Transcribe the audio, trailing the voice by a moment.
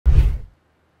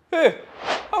Hey,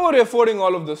 how are you affording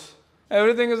all of this?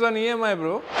 Everything is on EMI,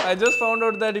 bro. I just found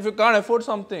out that if you can't afford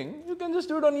something, you can just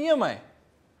do it on EMI.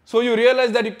 So you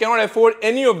realize that you cannot afford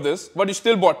any of this, but you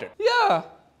still bought it. Yeah,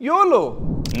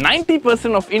 YOLO.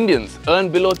 90% of Indians earn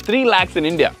below 3 lakhs in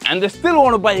India and they still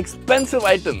want to buy expensive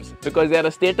items because they are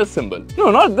a status symbol.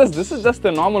 No, not this. This is just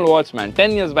a normal watch, man.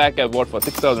 10 years back, I bought for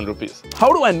 6,000 rupees.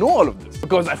 How do I know all of this?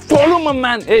 Because I follow my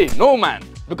man. Hey, no man.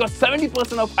 Because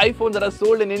 70% of iPhones that are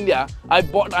sold in India, I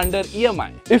bought under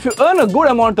EMI. If you earn a good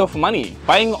amount of money,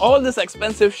 buying all this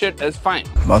expensive shit is fine.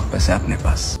 But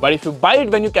if you buy it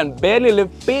when you can barely live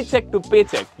paycheck to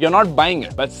paycheck, you're not buying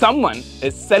it, but someone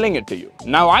is selling it to you.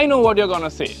 Now I know what you're gonna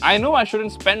say. I know I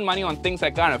shouldn't spend money on things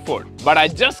I can't afford, but I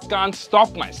just can't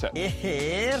stop myself.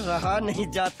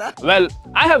 Well,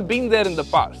 I have been there in the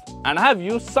past and I have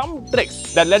used some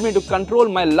tricks that led me to control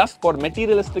my lust for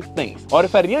materialistic things. Or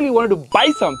if I really wanted to buy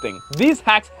something, these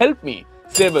hacks help me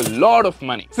save a lot of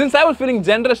money. Since I was feeling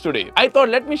generous today, I thought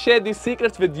let me share these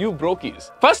secrets with you brokies.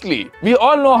 Firstly, we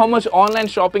all know how much online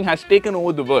shopping has taken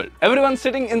over the world. Everyone's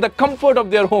sitting in the comfort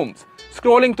of their homes,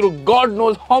 scrolling through God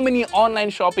knows how many online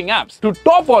shopping apps. To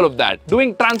top all of that,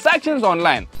 doing transactions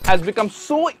online has become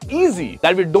so easy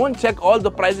that we don't check all the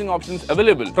pricing options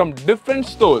available from different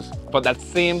stores for that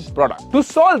same product. To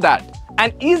solve that,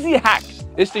 an easy hack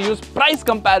is to use price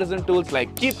comparison tools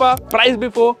like Keepa, Price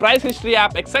Before, Price History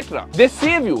app, etc. They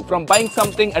save you from buying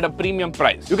something at a premium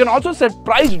price. You can also set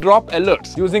price drop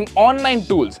alerts using online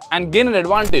tools and gain an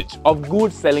advantage of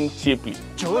goods selling cheaply.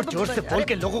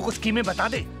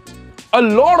 A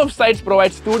lot of sites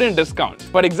provide student discounts.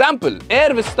 For example, Air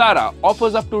Vistara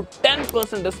offers up to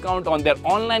 10% discount on their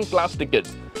online class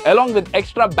tickets, along with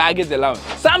extra baggage allowance.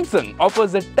 Samsung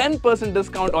offers a 10%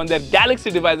 discount on their Galaxy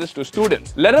devices to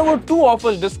students. Lenovo too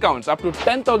offers discounts up to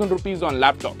 10,000 rupees on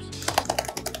laptops.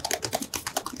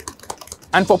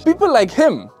 And for people like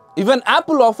him, even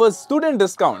Apple offers student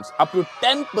discounts up to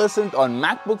 10% on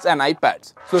MacBooks and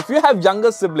iPads. So if you have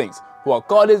younger siblings who are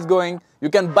college going, you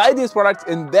can buy these products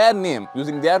in their name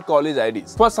using their college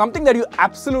IDs. For something that you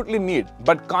absolutely need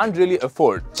but can't really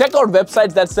afford, check out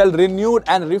websites that sell renewed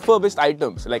and refurbished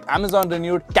items like Amazon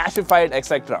Renewed, Cashified,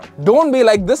 etc. Don't be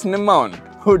like this Nimmaon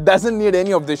who doesn't need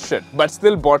any of this shit but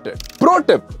still bought it. Pro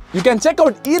tip, you can check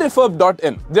out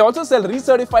erefurb.in. They also sell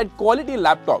recertified quality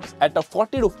laptops at a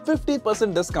 40 to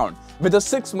 50% discount with a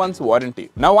 6 months warranty.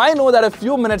 Now I know that a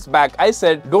few minutes back I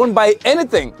said don't buy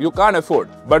anything you can't afford,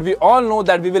 but we all know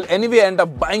that we will anyway end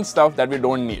up buying stuff that we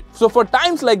don't need. So for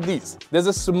times like these, there's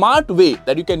a smart way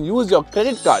that you can use your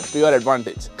credit card to your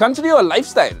advantage. Consider your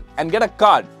lifestyle and get a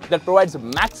card that provides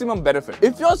maximum benefit.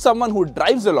 If you're someone who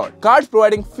drives a lot, cards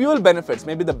providing fuel benefits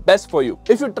may be the best for you.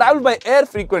 If you travel by air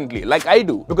frequently, like I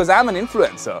do, because I'm an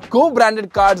influencer,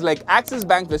 co-branded cards like Axis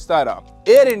Bank Vistara,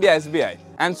 Air India SBI,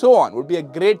 and so on would be a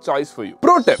great choice for you.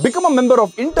 Pro tip, become a member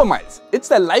of Intermiles.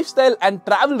 It's a lifestyle and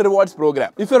travel rewards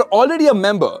program. If you're already a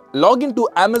member, log into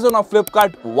Amazon or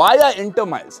Flipkart via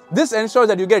Intermiles. This ensures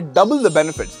that you get double the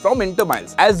benefits from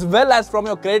Intermiles as well as from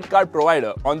your credit card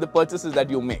provider on the purchases that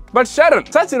you make. But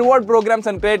Sharan, such reward programs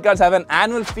and credit cards have an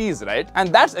annual fees, right?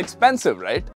 And that's expensive,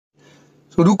 right?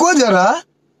 So रुको जरा,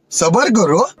 सबर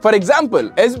करो. For example,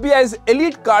 SBI's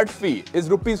elite card fee is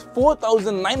rupees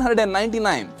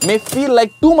 4,999. May feel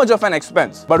like too much of an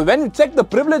expense, but when you check the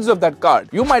privileges of that card,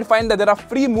 you might find that there are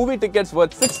free movie tickets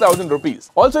worth 6,000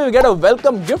 rupees. Also, you get a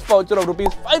welcome gift voucher of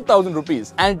rupees 5,000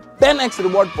 rupees and 10x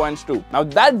reward points too. Now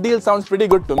that deal sounds pretty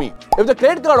good to me. If the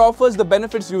credit card offers the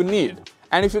benefits you need,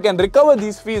 and if you can recover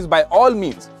these fees by all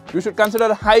means, you should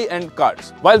consider high-end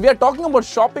cards. While we are talking about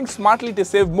shopping smartly to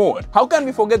save more, how can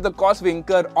we forget the cost we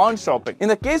incur on shopping? In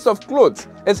the case of clothes,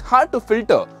 it's hard to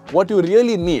filter what you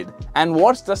really need and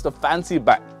what's just a fancy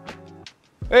bag.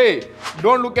 Hey,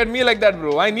 don't look at me like that,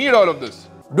 bro. I need all of this.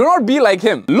 Do not be like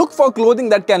him. Look for clothing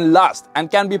that can last and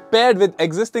can be paired with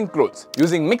existing clothes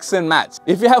using mix and match.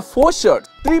 If you have 4 shirts,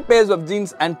 3 pairs of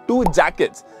jeans and 2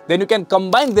 jackets, then you can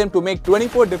combine them to make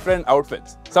 24 different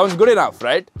outfits. Sounds good enough,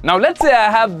 right? Now let's say I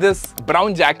have this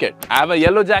brown jacket. I have a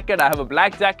yellow jacket, I have a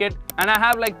black jacket, and I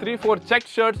have like 3-4 checked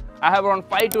shirts. I have around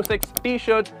 5 to 6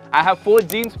 t-shirts. I have 4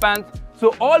 jeans pants.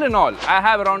 So all in all, I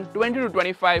have around 20 to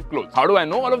 25 clothes. How do I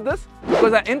know all of this?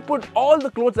 Because I input all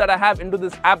the clothes that I have into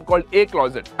this app called A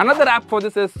Closet. Another app for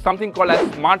this is something called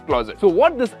as Smart Closet. So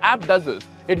what this app does is,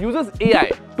 it uses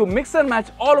AI to mix and match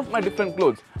all of my different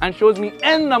clothes and shows me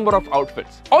n number of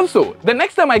outfits. Also, the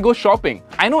next time I go shopping,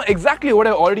 I know exactly what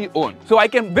I already own. So I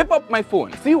can whip up my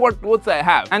phone, see what clothes I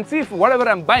have, and see if whatever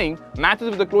I'm buying matches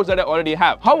with the clothes that I already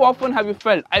have. How often have you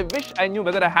felt, I wish I knew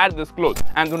whether I had this clothes?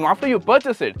 And then after you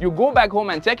purchase it, you go back home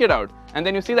and check it out, and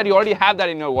then you see that you already have that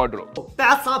in your wardrobe.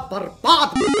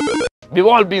 We've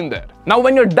all been there. Now,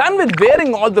 when you're done with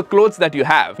wearing all the clothes that you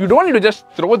have, you don't need to just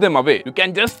throw them away. You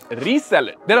can just resell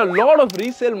it. There are a lot of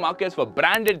resale markets for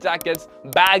branded jackets,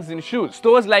 bags, and shoes.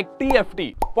 Stores like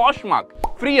TFT, Poshmark,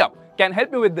 FreeUp can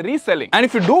help you with the reselling. And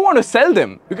if you don't want to sell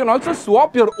them, you can also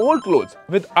swap your old clothes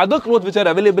with other clothes which are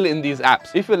available in these apps.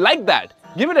 If you like that,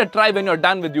 give it a try when you're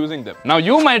done with using them. Now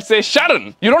you might say,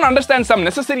 Sharan, you don't understand some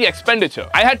necessary expenditure.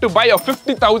 I had to buy a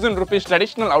 50,000 rupees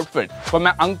traditional outfit for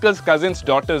my uncle's cousin's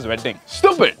daughter's wedding.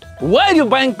 Stupid! Why are you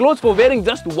buying clothes for wearing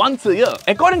just once a year?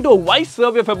 According to a Wise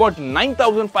survey of about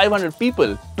 9,500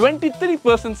 people,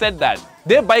 23% said that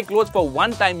they buy clothes for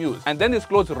one-time use and then these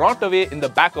clothes rot away in the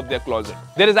back of their closet.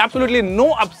 There is absolutely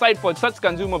no upside for such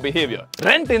consumer behavior.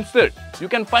 Rent instead. You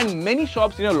can find many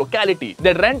shops in your locality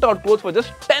that rent out clothes for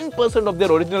just 10% of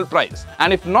their original price.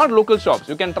 And if not local shops,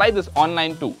 you can try this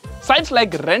online too. Sites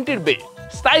like Rented Bay,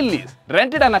 Style Lease,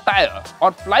 Rented an Attire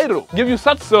or Flyro give you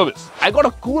such service. I got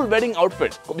a cool wedding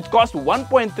outfit which cost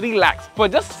 1.3 lakhs for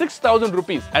just 6,000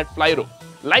 rupees at Flyro.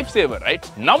 Lifesaver,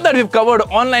 right? Now that we've covered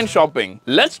online shopping,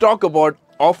 let's talk about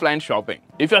offline shopping.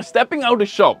 If you're stepping out to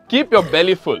shop, keep your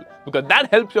belly full because that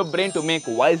helps your brain to make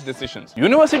wise decisions.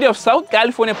 University of South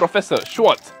California professor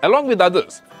Schwartz, along with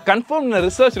others, confirmed in a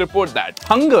research report that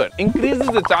hunger increases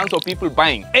the chance of people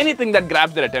buying anything that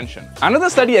grabs their attention. Another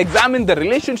study examined the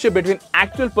relationship between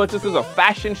actual purchases of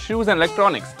fashion, shoes and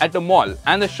electronics at a mall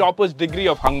and the shopper's degree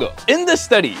of hunger. In this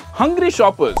study, hungry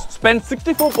shoppers spent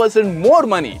 64% more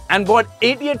money and bought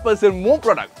 88% more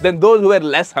products than those who were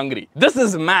less hungry. This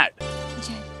is mad.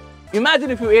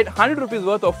 Imagine if you ate 100 rupees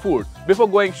worth of food before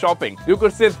going shopping. You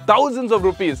could save thousands of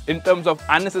rupees in terms of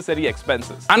unnecessary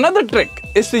expenses. Another trick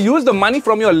is to use the money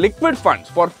from your liquid funds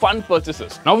for fun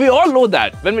purchases. Now we all know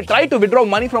that when we try to withdraw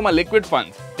money from our liquid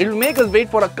funds, it will make us wait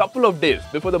for a couple of days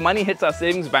before the money hits our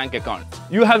savings bank account.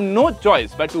 You have no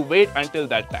choice but to wait until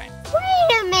that time.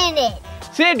 Wait a minute!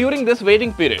 Say during this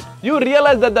waiting period, you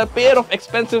realize that the pair of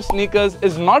expensive sneakers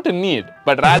is not a need,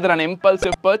 but rather an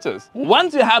impulsive purchase.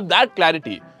 Once you have that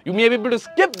clarity, you may be able to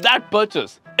skip that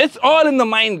purchase. It's all in the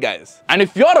mind, guys. And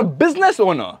if you're a business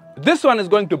owner, this one is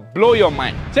going to blow your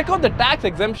mind. Check out the tax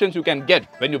exemptions you can get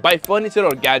when you buy furniture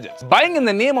or gadgets. Buying in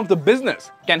the name of the business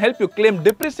can help you claim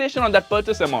depreciation on that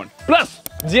purchase amount. Plus,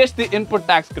 GST input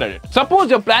tax credit.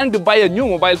 Suppose you're planning to buy a new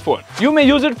mobile phone. You may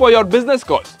use it for your business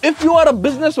calls. If you are a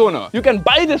business owner, you can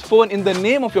buy this phone in the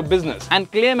name of your business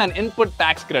and claim an input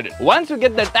tax credit. Once you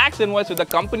get the tax invoice with the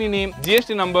company name,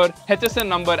 GST number, HSN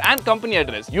number and company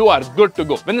address, you are good to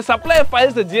go. When the supplier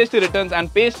files the GST returns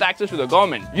and pays taxes to the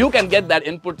government, you can get that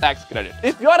input tax credit.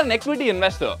 If you are an equity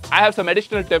investor, I have some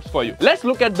additional tips for you. Let's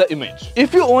look at the image.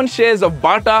 If you own shares of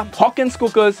Bata, Hawkins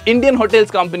Cookers, Indian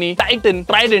Hotels Company, Titan,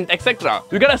 Trident, etc.,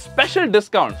 you get a special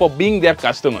discount for being their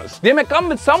customers. They may come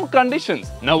with some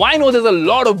conditions. Now I know there's a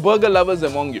lot of burger lovers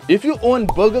among you. If you own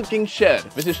Burger King share,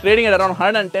 which is trading at around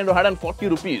 110 to 140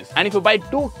 rupees, and if you buy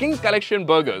 2 King Collection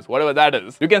burgers, whatever that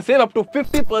is, you can save up to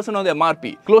 50% on the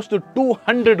MRP, close to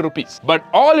 200 rupees. But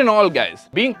all in all, guys,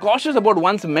 being cautious about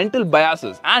one's mental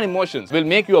biases and emotions will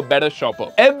make you a better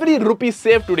shopper. Every rupee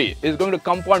saved today is going to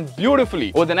compound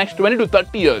beautifully over the next 20 to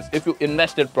 30 years if you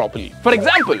invest it properly. For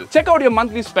example, check out your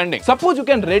monthly spending. Suppose you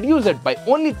can reduce it by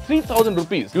only 3,000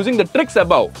 rupees using the tricks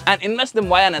above and invest them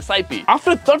via an SIP.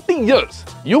 After 30 years,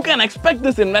 you can expect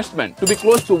this investment to be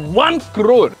close to 1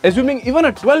 crore, assuming even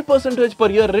a 12% per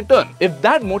year return. If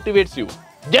that motivates you,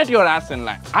 get your ass in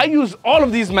line. I use all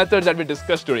of these methods that we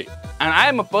discussed today, and I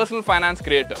am a personal finance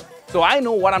creator. So I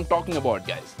know what I'm talking about,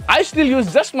 guys. I still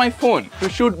use just my phone to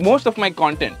shoot most of my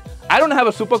content. I don't have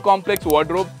a super complex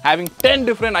wardrobe having 10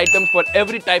 different items for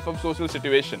every type of social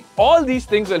situation. All these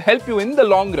things will help you in the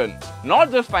long run, not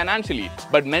just financially,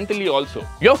 but mentally also.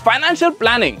 Your financial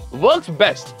planning works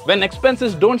best when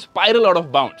expenses don't spiral out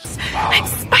of bounds. I'm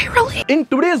spiraling! In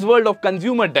today's world of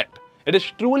consumer debt, it is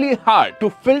truly hard to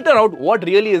filter out what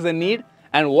really is a need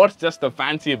and what's just a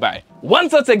fancy buy. One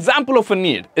such example of a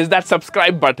need is that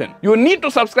subscribe button. You need to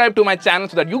subscribe to my channel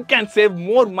so that you can save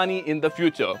more money in the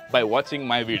future by watching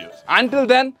my videos. Until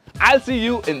then, I'll see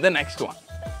you in the next one.